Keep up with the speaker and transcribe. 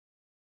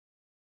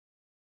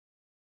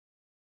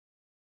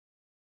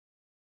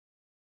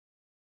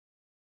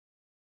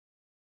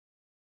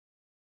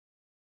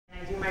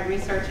do my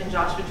research in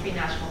Joshua Tree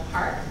National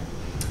Park.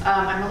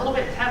 I'm a little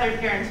bit tethered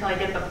here until I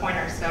get the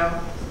pointer,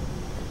 so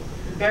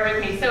bear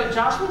with me. So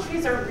Joshua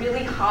trees are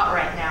really hot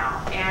right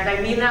now, and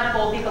I mean that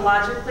both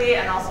ecologically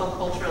and also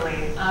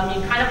culturally.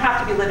 You kind of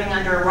have to be living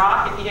under a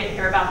rock if you didn't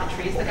hear about the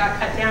trees that got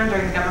cut down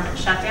during the government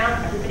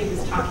shutdown. Everybody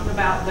was talking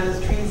about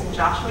those trees in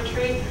Joshua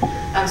Tree.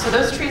 So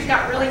those trees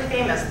got really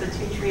famous, the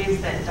 2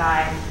 trees that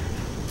died.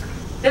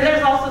 Then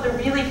there's also the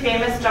really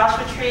famous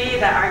Joshua Tree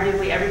that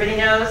arguably everybody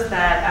knows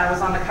that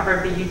was on the cover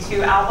of the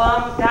U2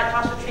 album. That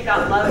Joshua Tree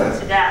got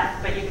loved to death,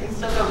 but you can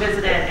still go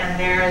visit it, and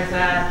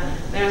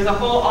there's a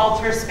whole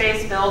altar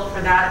space built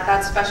for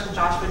that special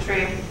Joshua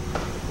Tree.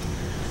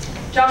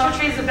 Joshua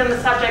trees have been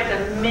the subject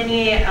of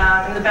many,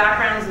 in the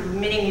backgrounds of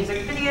many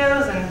music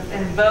videos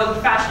and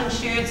Vogue fashion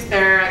shoots.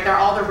 They're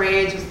all the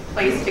rage. It's a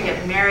place to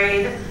get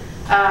married.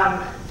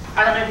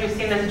 I don't know if you've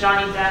seen this new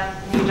Johnny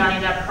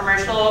Depp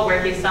commercial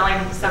where he's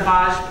selling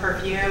Sauvage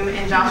perfume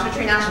in Joshua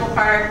Tree National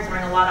Park. He's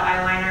wearing a lot of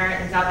eyeliner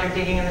and he's out there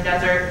digging in the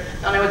desert.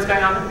 I don't know what's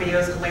going on, but the video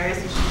is hilarious.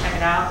 You should check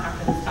it out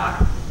after this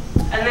talk.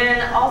 And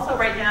then also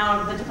right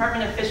now, the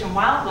Department of Fish and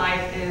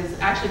Wildlife is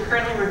actually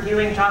currently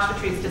reviewing Joshua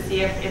trees to see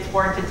if it's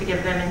warranted to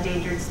give them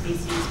endangered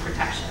species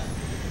protection.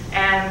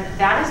 And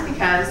that is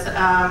because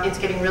it's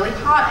getting really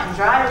hot and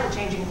dry with the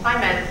changing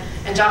climate,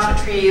 and Joshua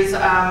trees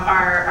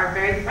are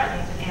very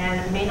threatened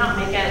and may not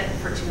make it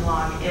for too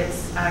long.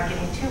 It's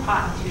getting too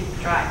hot and too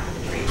dry for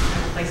the trees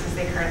in the places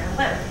they currently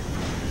live.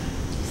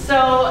 So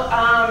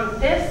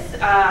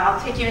I'll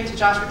take you into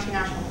Joshua Tree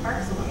National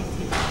Park, so let me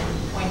see if I can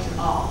point at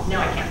all. No,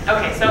 I can't.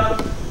 Okay, so,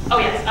 oh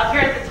yes, up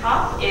here at the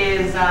top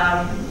is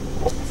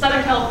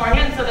Southern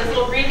California, and so this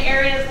little green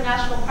area is the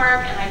national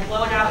park, and I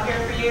blow it out here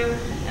for you,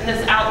 and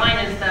this outline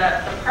is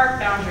the park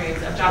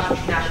boundaries of Joshua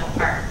Tree National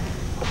Park.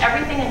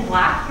 Everything in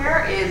black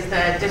here is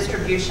the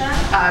distribution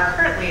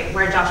currently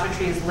where Joshua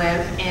trees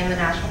live in the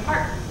national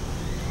park.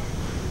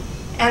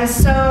 And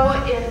so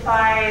if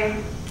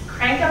I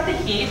crank up the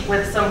heat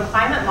with some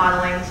climate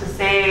modeling to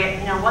say,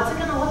 you know, what's it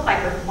going to look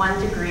like with 1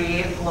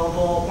 degree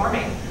global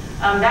warming?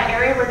 That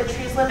area where the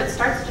trees live, it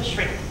starts to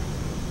shrink.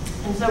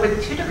 And so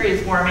with 2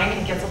 degrees warming,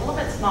 it gets a little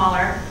bit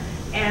smaller.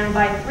 And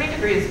by 3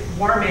 degrees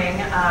warming,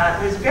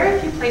 there's very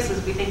few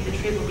places we think the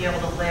trees will be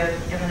able to live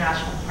in the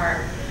national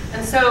park.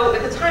 And so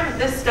at the time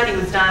this study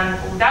was done,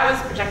 that was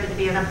projected to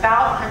be in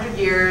about 100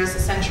 years, a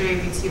century,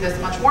 we'd see this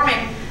much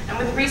warming. And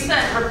with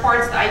recent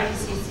reports, the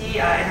IPCC,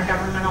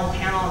 Intergovernmental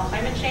Panel on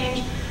Climate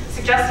Change,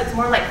 suggests it's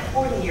more like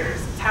 40 years.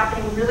 It's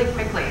happening really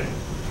quickly.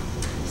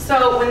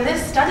 So when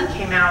this study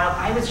came out,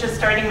 I was just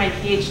starting my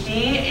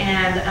PhD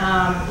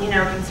and you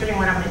know, considering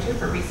what I'm going to do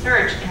for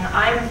research, and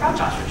I'm from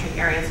Joshua Tree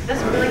area, so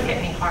this really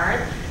hit me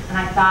hard. And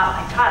I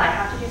thought, my God, I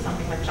have to do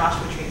something with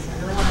Joshua trees. I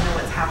really want to know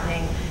what's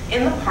happening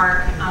in the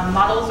park.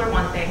 Models are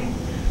one thing.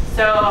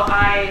 So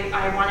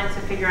I wanted to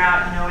figure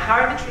out, you know,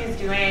 how are the trees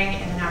doing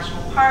in the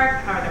national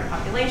park? How are their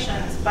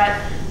populations? But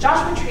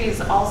Joshua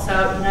trees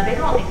also, you know, they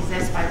don't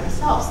exist by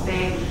themselves.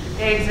 They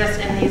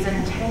exist in these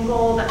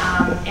entangled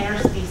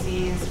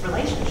interspecies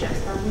relationships.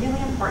 They're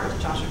really important to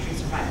Joshua tree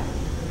survival.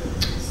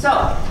 So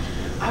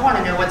I want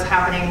to know what's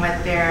happening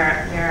with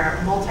their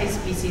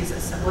multi-species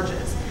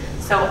assemblages.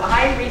 So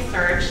I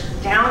researched,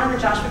 down in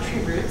the Joshua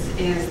tree roots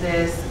is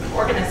this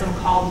organism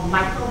called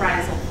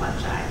mycorrhizal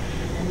fungi.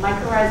 And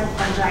mycorrhizal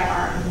fungi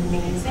are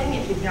amazing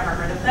if you've never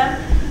heard of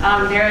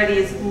them. There are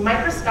these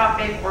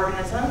microscopic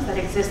organisms that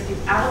exist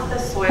throughout the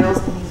soils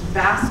in these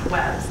vast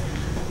webs,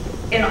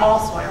 in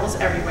all soils,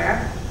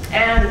 everywhere.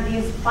 And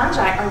these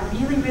fungi are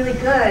really, really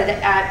good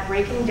at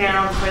breaking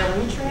down soil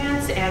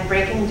nutrients and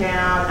breaking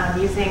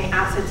down using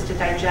acids to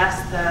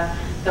digest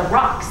the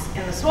rocks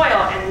in the soil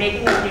and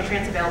making those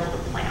nutrients available to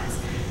plants.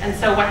 And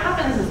so what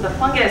happens is the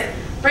fungus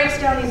breaks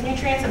down these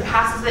nutrients and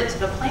passes it to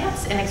the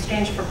plants in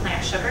exchange for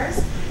plant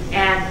sugars.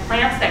 And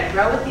plants that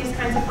grow with these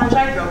kinds of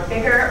fungi grow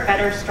bigger,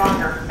 better,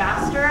 stronger,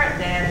 faster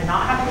than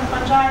not having the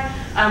fungi.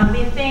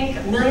 We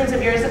think millions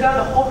of years ago,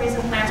 the whole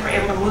reason plants were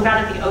able to move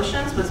out of the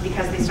oceans was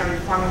because they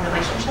started forming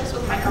relationships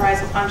with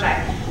mycorrhizal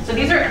fungi. So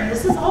these are, and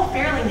this is all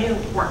fairly new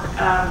work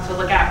to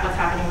look at what's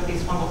happening with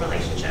these fungal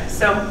relationships.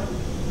 So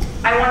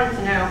I wanted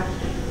to know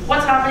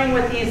what's happening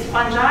with these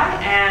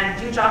fungi, and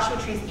do Joshua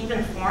trees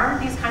even form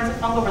these kinds of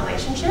fungal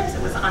relationships?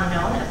 It was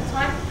unknown at the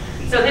time.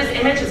 So this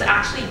image is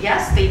actually,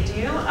 yes, they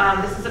do.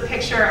 This is a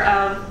picture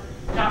of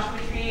Joshua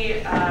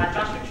tree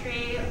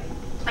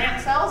plant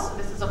cells. So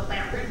this is a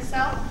plant root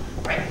cell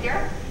right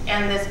here.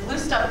 And this blue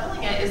stuff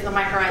filling it is the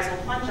mycorrhizal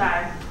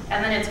fungi.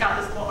 And then it's got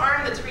this little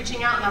arm that's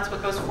reaching out, and that's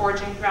what goes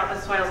foraging throughout the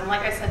soils. And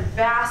like I said,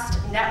 vast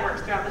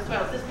networks throughout the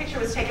soils. This picture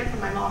was taken from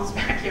my mom's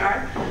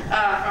backyard,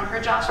 from her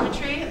Joshua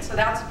tree. And so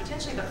that's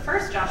potentially the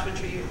first Joshua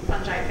tree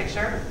fungi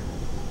picture.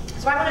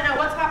 So I want to know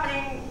what's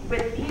happening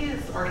with these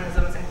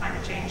organisms in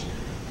climate change.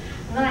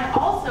 And then I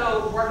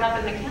also work up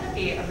in the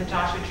canopy of the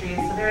Joshua trees.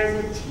 So there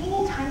is a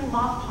teeny tiny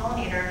moth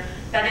pollinator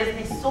that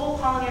is the sole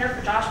pollinator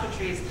for Joshua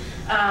trees.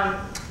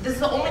 This is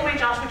the only way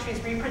Joshua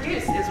trees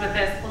reproduce, is with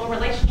this little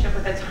relationship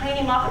with a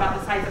tiny moth about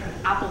the size of an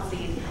apple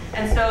seed.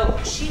 And so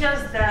she does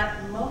the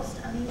most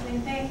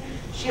amazing thing.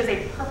 She is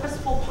a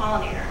purposeful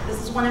pollinator. This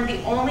is one of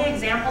the only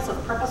examples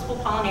of purposeful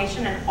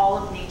pollination in all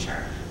of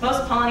nature.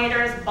 Most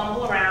pollinators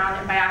bumble around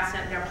and by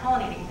accident they're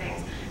pollinating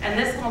things. And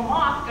this little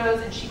moth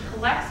goes and she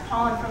collects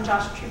pollen from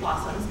Joshua tree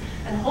blossoms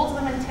and holds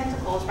them in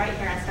tentacles right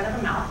here instead of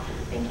a mouth.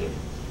 Thank you.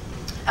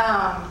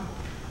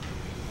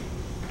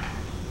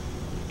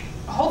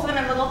 Holds them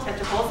in little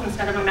tentacles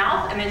instead of a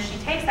mouth, and then she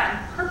takes that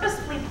and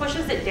purposefully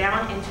pushes it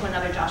down into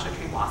another Joshua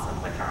tree blossom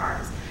with her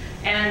arms.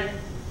 And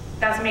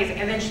that's amazing.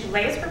 And then she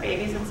lays her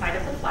babies inside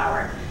of the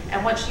flower,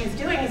 and what she's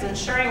doing is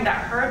ensuring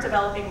that her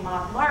developing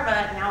moth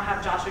larvae now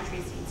have Joshua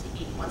tree seeds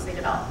to eat once they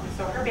develop. And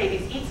so her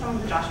babies eat some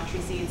of the Joshua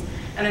tree seeds,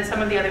 and then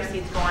some of the other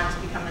seeds go on to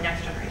become the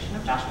next generation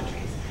of Joshua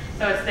trees.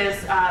 So it's this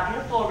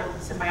beautiful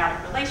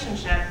symbiotic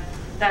relationship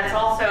that's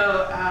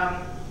also,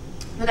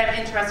 that I'm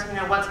interested to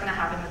know what's going to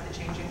happen with the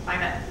changing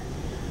climate.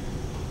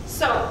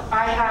 So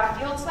I have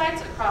field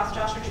sites across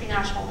Joshua Tree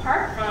National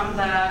Park from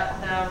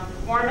the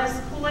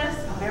warmest, coolest,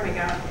 oh there we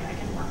go, okay, I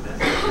can work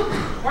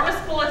this. Warmest,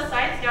 coolest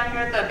sites down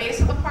here at the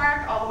base of the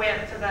park, all the way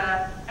up to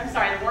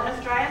the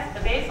warmest, driest at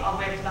the base, all the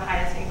way up to the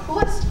highest and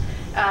coolest.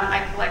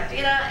 I collect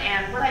data,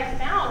 and what I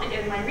found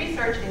in my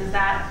research is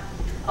that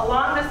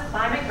along this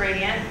climate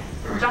gradient,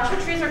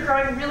 Joshua trees are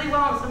growing really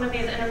well in some of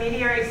these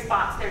intermediary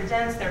spots. They're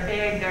dense, they're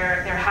big,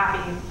 they're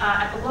happy.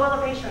 At the low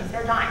elevations,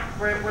 they're dying.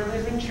 We're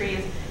losing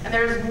trees, and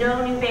there's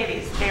no new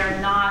babies. They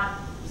are not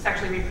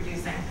sexually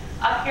reproducing.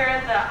 Up here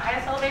at the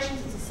highest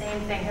elevations, it's the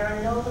same thing. There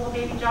are no little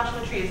baby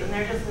Joshua trees, and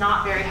they're just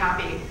not very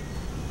happy.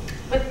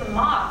 With the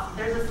moths,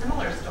 there's a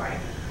similar story.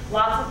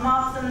 Lots of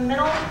moths in the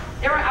middle.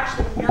 There were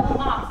actually no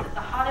moths at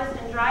the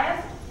hottest and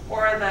driest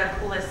or the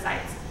coolest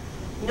sites.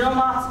 No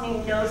moths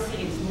mean no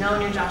seeds, no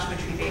new Joshua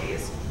tree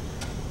babies.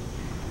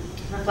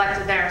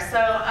 Reflected there. So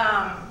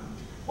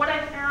what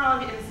I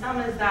found in some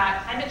is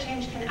that climate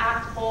change can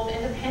act both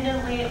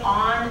independently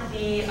on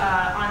the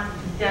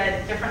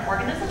different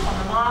organisms, on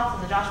the moths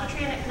and the Joshua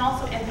tree, and it can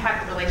also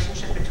impact the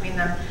relationship between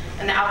them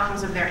and the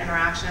outcomes of their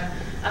interaction.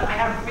 I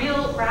have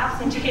real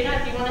graphs and data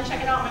if you want to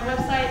check it out on my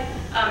website,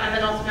 and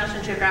then also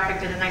National Geographic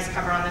did a nice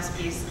cover on this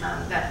piece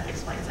that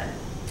explains it.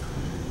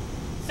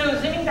 So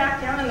zooming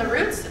back down in the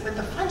roots with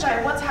the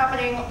fungi, what's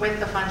happening with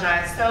the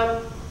fungi?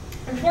 So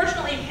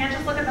unfortunately, you can't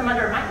just look at them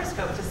under a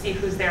microscope to see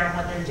who's there and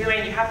what they're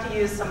doing. You have to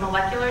use some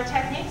molecular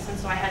techniques, and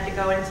so I had to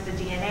go into the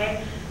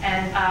DNA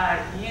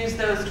and use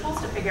those tools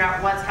to figure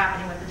out what's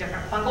happening with the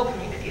different fungal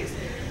communities.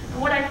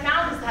 And what I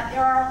found is that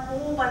there are a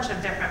whole bunch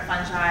of different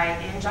fungi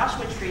in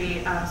Joshua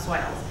tree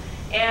soils.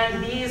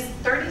 And these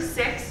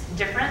 36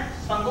 different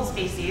fungal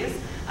species,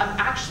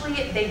 actually,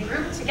 they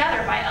group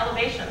together by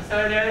elevation.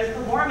 So there's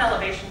the warm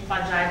elevation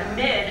fungi, the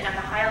mid, and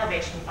the high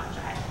elevation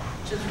fungi,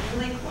 which is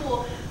really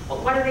cool.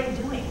 But what are they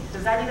doing?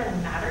 Does that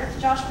even matter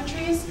to Joshua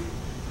trees?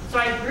 So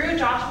I grew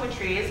Joshua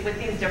trees with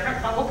these different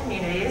fungal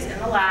communities in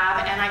the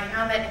lab, and I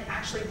found that it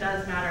actually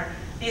does matter.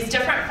 These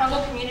different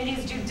fungal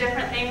communities do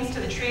different things to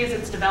the trees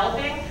it's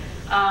developing,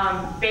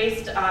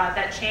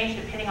 that change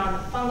depending on the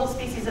fungal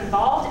species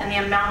involved and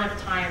the amount of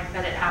time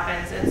that it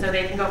happens. And so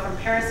they can go from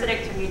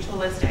parasitic to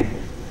mutualistic.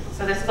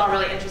 So this is all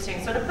really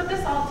interesting. So to put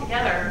this all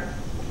together,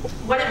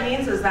 what it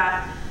means is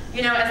that,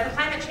 you know, as the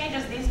climate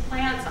changes, these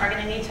plants are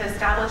going to need to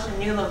establish in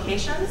new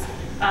locations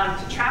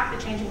to track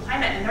the changing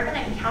climate, and they're going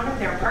to encounter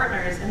their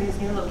partners in these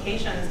new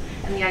locations,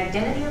 and the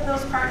identity of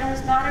those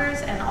partners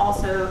matters, and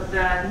also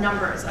the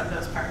numbers of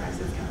those partners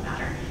is going to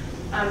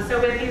matter.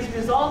 So with these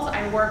results,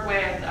 I work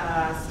with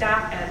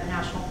staff at the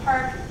National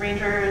Park,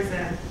 rangers,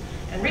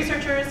 and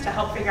researchers to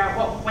help figure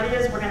out what it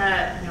is we're going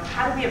to, you know,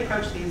 how do we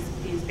approach these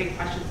big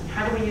questions, and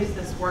how do we use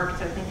this work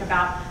to think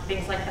about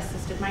things like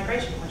assisted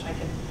migration, which I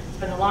could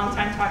spend a long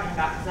time talking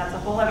about because that's a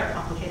whole other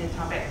complicated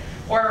topic,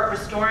 or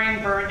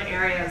restoring burned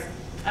areas.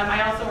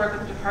 I also work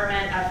with the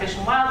Department of Fish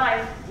and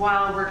Wildlife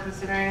while we're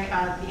considering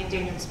the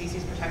endangered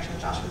species protection of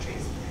Joshua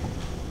trees.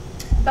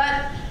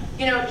 But,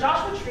 you know,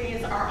 Joshua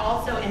trees are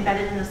also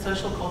embedded in the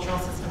social cultural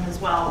system as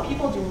well.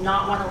 People do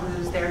not want to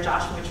lose their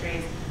Joshua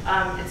trees.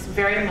 It's a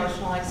very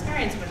emotional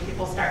experience when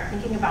people start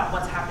thinking about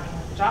what's happening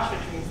with the Joshua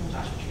trees and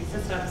Joshua tree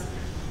systems.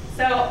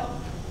 So,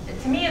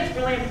 to me, it's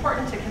really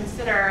important to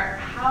consider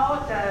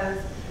how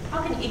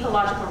can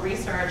ecological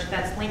research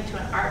that's linked to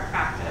an art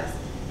practice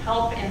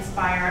help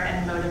inspire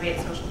and motivate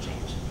social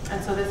change?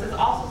 And so this is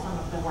also some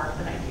of the work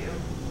that I do.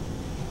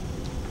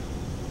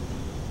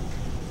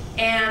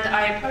 And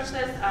I approach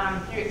this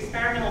through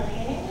experimental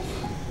paintings,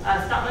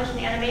 stop motion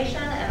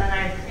animation, and then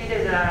I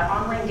created an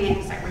online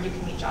dating site where you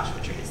can meet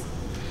Joshua trees.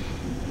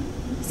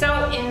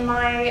 So in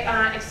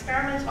my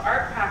experimental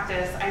art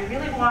practice, I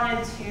really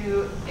wanted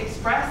to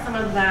express some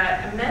of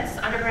the immense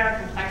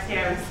underground complexity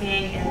I was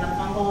seeing in the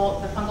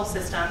fungal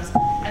systems,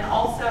 and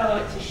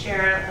also to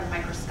share the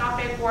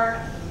microscopic work,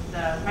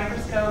 the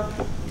microscope,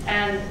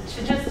 and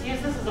to just use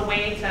this as a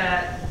way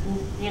to,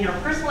 you know,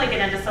 personally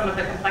get into some of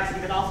the complexity,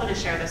 but also to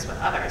share this with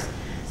others.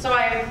 So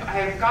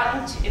I've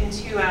gotten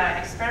into an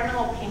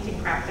experimental painting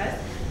practice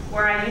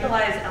where I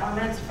utilize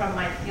elements from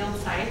my field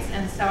sites,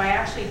 and so I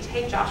actually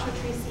take Joshua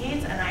tree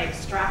seeds and I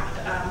extract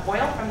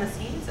oil from the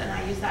seeds, and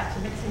I use that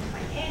to mix into my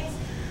paints.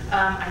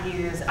 I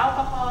use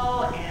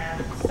alcohol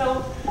and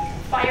soap,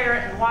 fire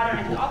and water,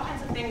 and I do all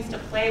kinds of things to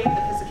play with the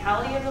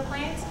physicality of the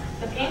paints,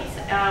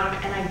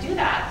 and I do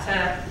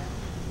that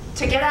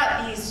to get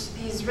at these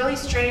really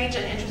strange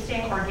and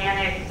interesting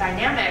organic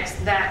dynamics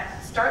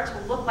that start to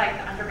look like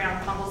the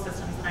underground fungal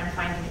systems that I'm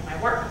finding in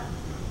my work.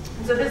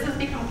 And so this has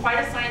become quite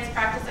a science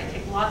practice. I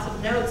take lots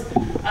of notes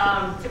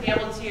to be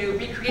able to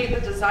recreate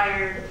the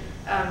desired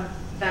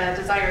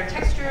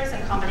textures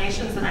and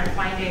combinations that I'm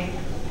finding.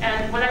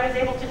 And what I was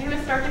able to do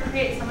is start to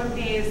create some of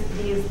these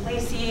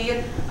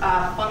lacy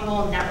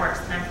fungal networks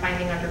that I'm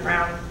finding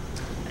underground.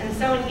 And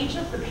so in each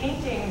of the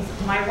paintings,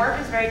 my work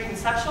is very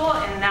conceptual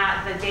in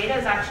that the data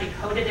is actually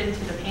coded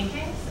into the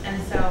paintings. And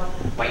so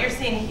what you're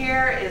seeing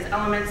here is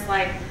elements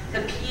like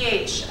the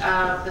pH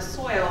of the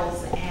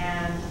soils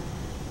and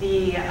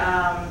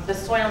the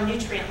soil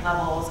nutrient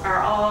levels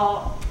are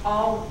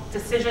all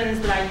decisions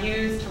that I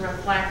use to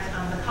reflect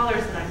the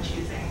colors that I'm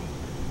choosing.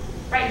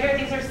 Right here,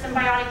 these are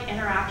symbiotic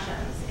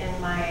interactions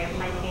in my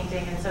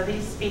painting, and so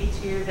these speak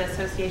to the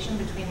association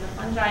between the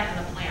fungi and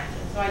the plant.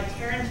 And so I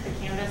tear into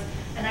the canvas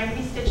and I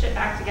restitch it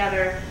back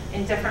together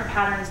in different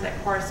patterns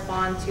that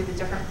correspond to the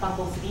different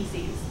fungal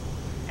species.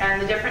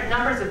 And the different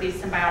numbers of these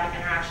symbiotic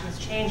interactions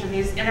change, and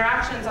these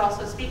interactions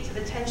also speak to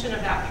the tension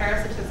of that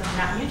parasitism and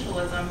that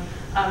mutualism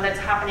that's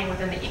happening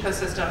within the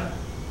ecosystem.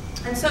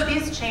 And so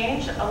these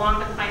change along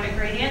the climate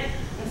gradient,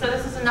 and so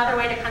this is another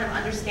way to kind of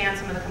understand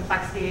some of the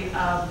complexity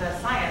of the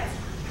science.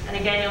 And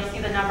again, you'll see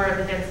the number of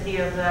the density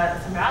of the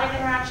symbiotic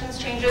interactions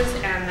changes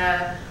and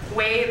the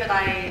way that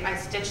I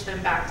stitch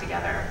them back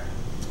together.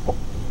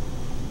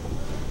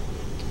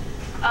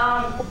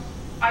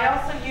 I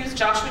also use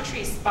Joshua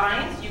tree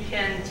spines. You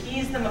can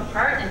tease them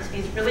apart into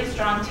these really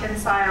strong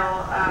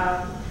tensile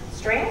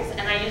strings,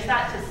 and I use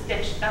that to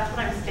stitch. That's what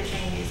I'm stitching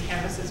these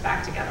canvases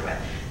back together with.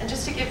 And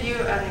just to give you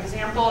an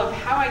example of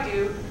how I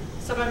do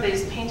some of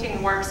these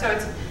painting work, so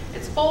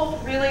it's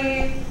both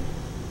really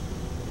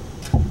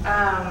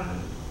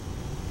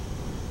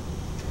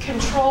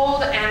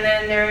controlled, and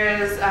then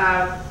there is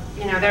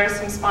there's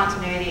some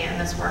spontaneity in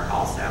this work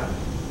also.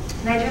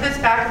 And I do this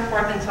back and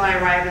forth until I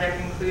arrive at a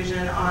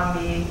conclusion on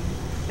the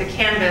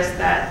canvas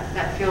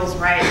that feels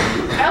right.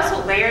 I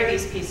also layer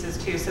these pieces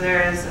too, so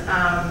there's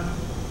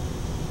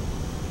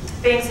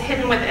things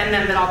hidden within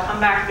them that I'll come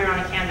back through on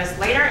a canvas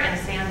later and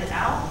sand it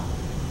out.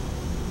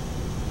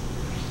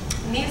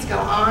 And these go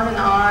on, and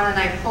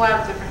I pull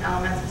out different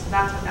elements, and so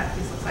that's what that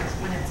piece looks like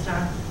when it's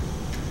done.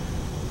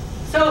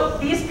 So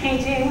these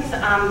paintings,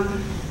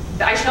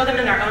 I show them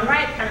in their own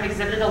right, kind of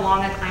exhibited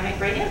along a climate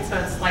gradient, so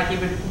it's like you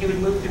would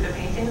move through the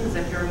paintings as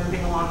if you were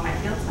moving along my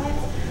field sites.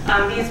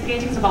 These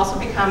paintings have also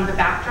become the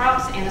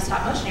backdrops in a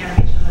stop-motion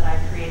animation that I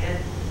created,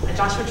 a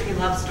Joshua Tree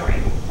love story.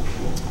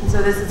 And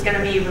so this is going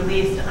to be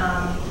released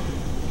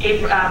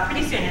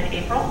pretty soon in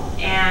April.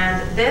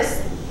 And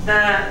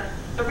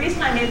the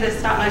reason I made this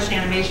stop-motion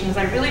animation is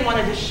I really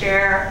wanted to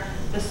share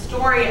the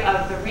story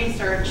of the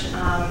research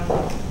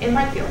in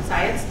my field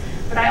sites,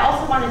 but I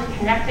also wanted to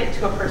connect it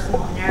to a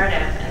personal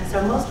narrative. And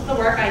so most of the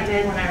work I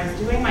did when I was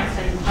doing my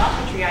study of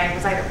Joshua Tree, I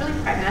was either really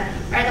pregnant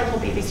or I had a little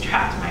baby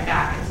strapped to my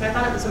back. And so I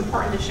thought it was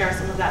important to share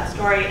some of that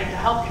story and to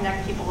help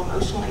connect people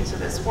emotionally to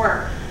this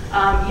work.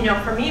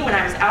 For me, when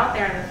I was out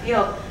there in the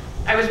field,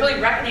 I was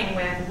really reckoning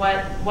with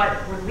what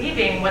we're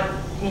leaving, what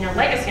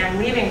legacy I'm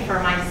leaving for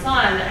my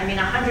son. I mean,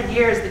 100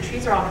 years, the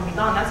trees are all going to be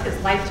gone. That's his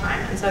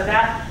lifetime. And so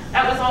that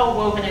was all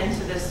woven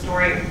into this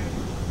story.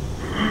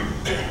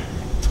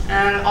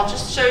 And I'll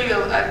just show you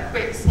a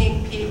quick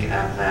sneak peek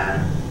of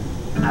the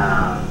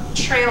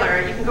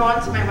trailer. You can go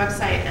onto my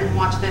website and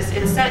watch this.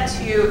 It's set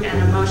to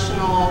an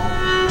emotional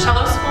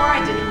cello score.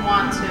 I didn't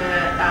want to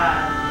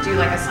do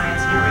like a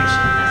science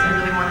narration of this. I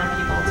really wanted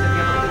people to be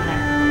able to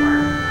connect with the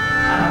work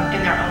in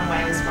their own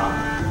way as well.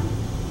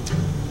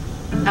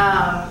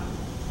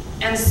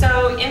 And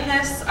so in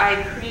this,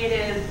 I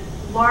created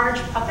large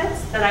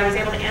puppets that I was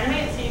able to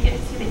animate, so you get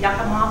to see the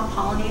yucca moth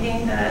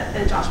pollinating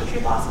the Joshua Tree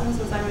blossoms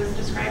as I was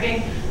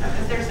describing,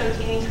 because they're so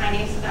teeny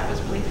tiny, so that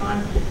was really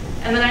fun.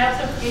 And then I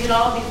also created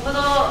all of these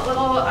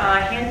little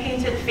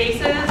hand-painted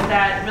faces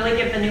that really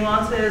give the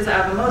nuances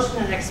of emotion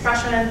and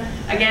expression,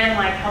 again,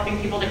 like helping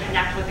people to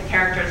connect with the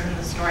characters in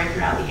the story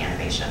throughout the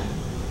animation.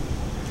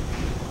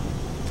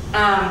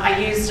 I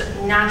used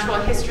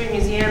Natural History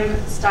Museum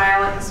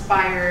style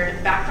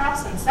inspired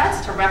backdrops and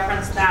sets to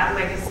reference that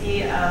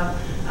legacy of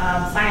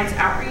science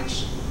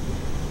outreach.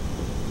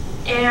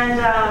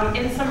 And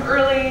in some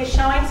early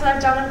showings that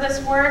I've done of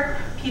this work,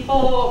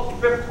 people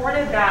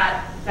reported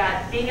that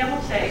being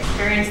able to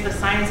experience the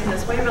science in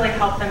this way really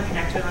helped them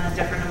connect to it on a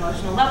different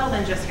emotional level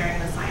than just hearing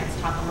the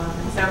science talk alone.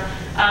 And so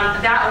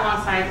that,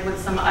 alongside with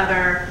some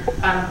other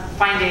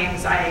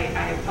findings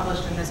I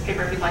published in this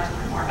paper if you'd like to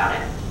learn more about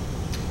it.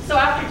 So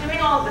after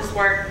doing all of this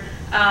work,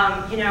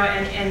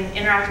 and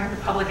interacting with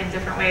the public in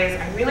different ways,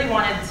 I really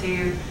wanted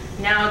to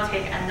now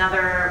take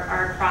another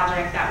art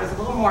project that was a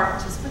little more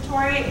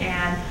participatory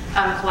and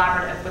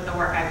collaborative with the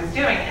work I was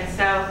doing. And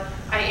so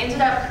I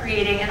ended up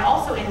creating, and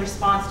also in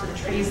response to the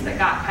trees that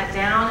got cut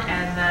down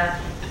and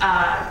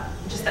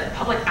just just a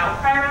public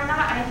outcry around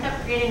that, I ended up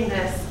creating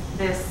this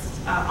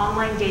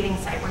online dating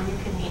site where you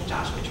can meet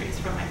Joshua trees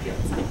from my field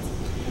sites.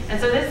 And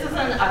so this is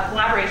a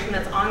collaboration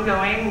that's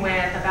ongoing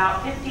with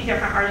about 50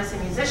 different artists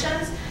and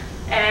musicians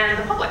and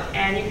the public.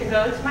 And you can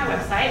go to my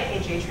website,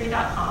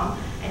 heyjtree.com,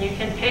 and you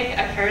can pick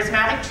a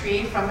charismatic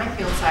tree from my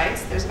field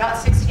sites. There's about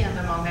 16 of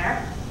them on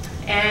there.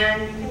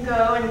 And you can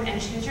go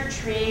and choose your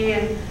tree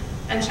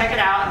and check it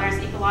out. And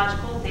there's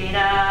ecological data,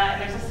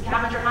 and there's a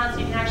scavenger hunt, so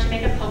you can actually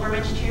make a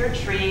pilgrimage to your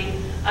tree.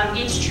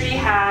 Each tree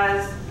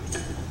has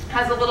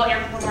a little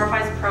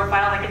anthropomorphized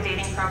profile, like a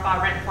dating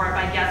profile written for it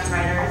by guest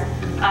writers.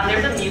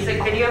 There's a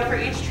music video for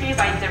each tree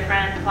by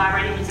different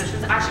collaborating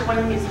musicians. Actually, one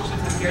of the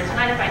musicians is here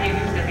tonight. If I knew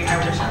he was going to be, I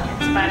would have shown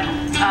him.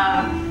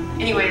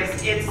 But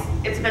anyways,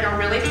 it's been a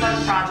really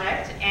fun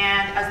project.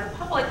 And as the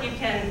public, you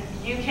can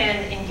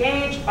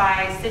engage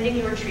by sending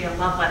your tree a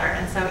love letter.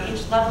 And so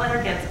each love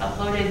letter gets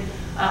uploaded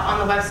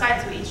on the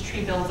website, so each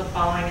tree builds a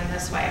following in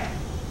this way.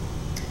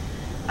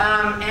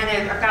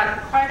 And I've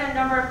got quite a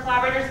number of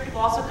collaborators.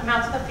 People also come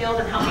out to the field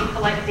and help me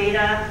collect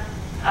data.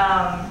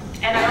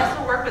 And I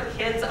also work with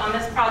kids on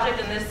this project.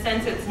 In this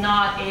sense, it's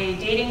not a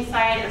dating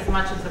site as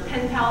much as a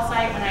pen pal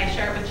site. When I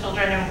share it with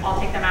children, and I'll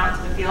take them out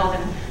into the field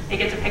and they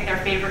get to pick their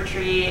favorite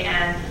tree,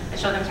 and I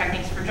show them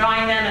techniques for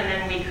drawing them, and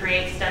then we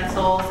create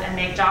stencils and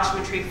make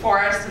Joshua Tree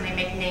Forest, and they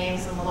make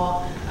names and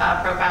little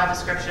profile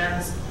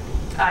descriptions.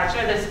 I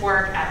share this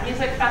work at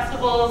music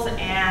festivals,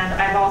 and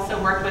I've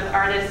also worked with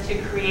artists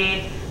to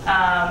create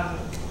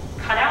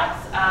cutouts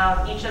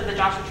of each of the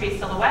Joshua Tree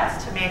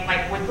silhouettes to make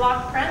like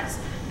woodblock prints.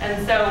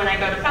 And so when I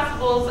go to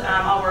festivals,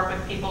 I'll work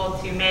with people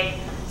to make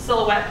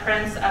silhouette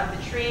prints of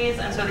the trees,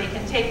 and so they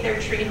can take their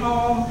tree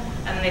home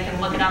and they can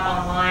look it up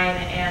online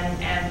and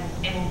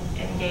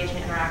engage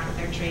and interact with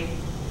their tree.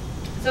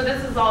 So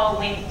this is all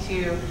linked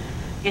to,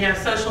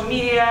 social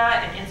media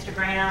and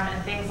Instagram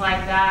and things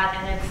like that,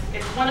 and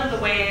it's one of the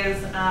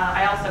ways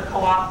I also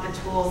co-opt the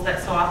tools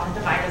that so often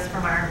divide us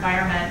from our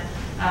environment.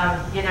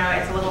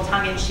 It's a little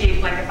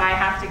tongue-in-cheek, like if I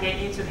have to get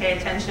you to pay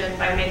attention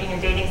by making a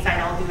dating site,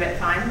 I'll do it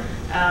fine.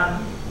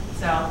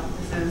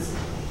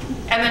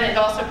 And then it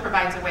also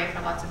provides a way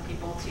for lots of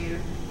people to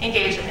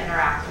engage and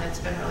interact, and it's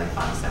been really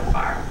fun so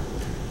far.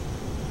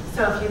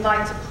 So if you'd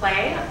like to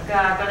play,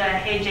 go to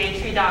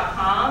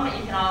heyjtree.com.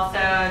 You can also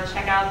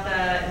check out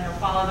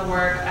follow the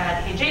work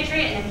at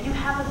heyjtree, and if you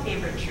have a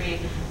favorite tree,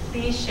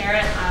 please share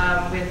it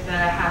with the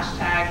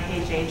hashtag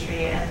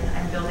heyjtree, and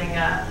I'm building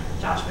a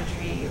Joshua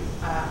Tree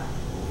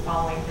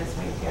following this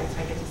way too, so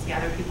I get to see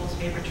other people's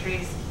favorite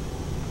trees.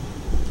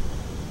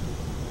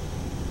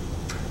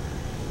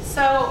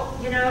 So,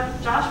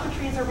 Joshua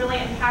trees are really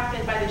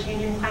impacted by the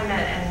changing climate,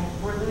 and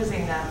we're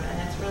losing them,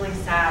 and it's really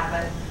sad,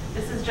 but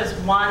this is just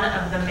one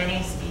of the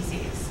many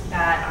species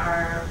that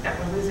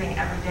we're losing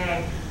every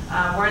day.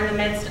 We're in the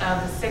midst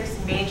of the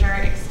 6th major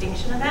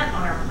extinction event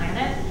on our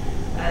planet.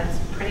 It's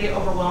pretty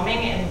overwhelming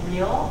and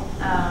real.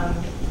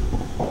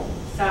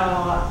 So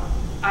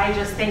I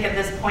just think at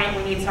this point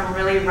we need some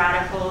really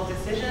radical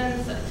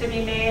decisions to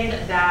be made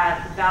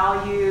that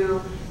value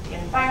the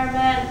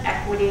environment,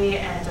 equity,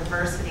 and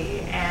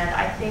diversity. And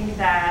I think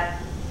that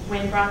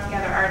when brought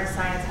together, art and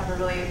science have a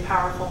really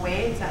powerful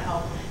way to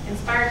help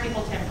inspire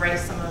people to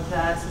embrace some of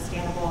the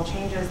sustainable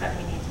changes that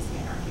we need to see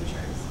in our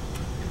futures.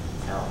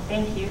 So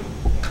thank you.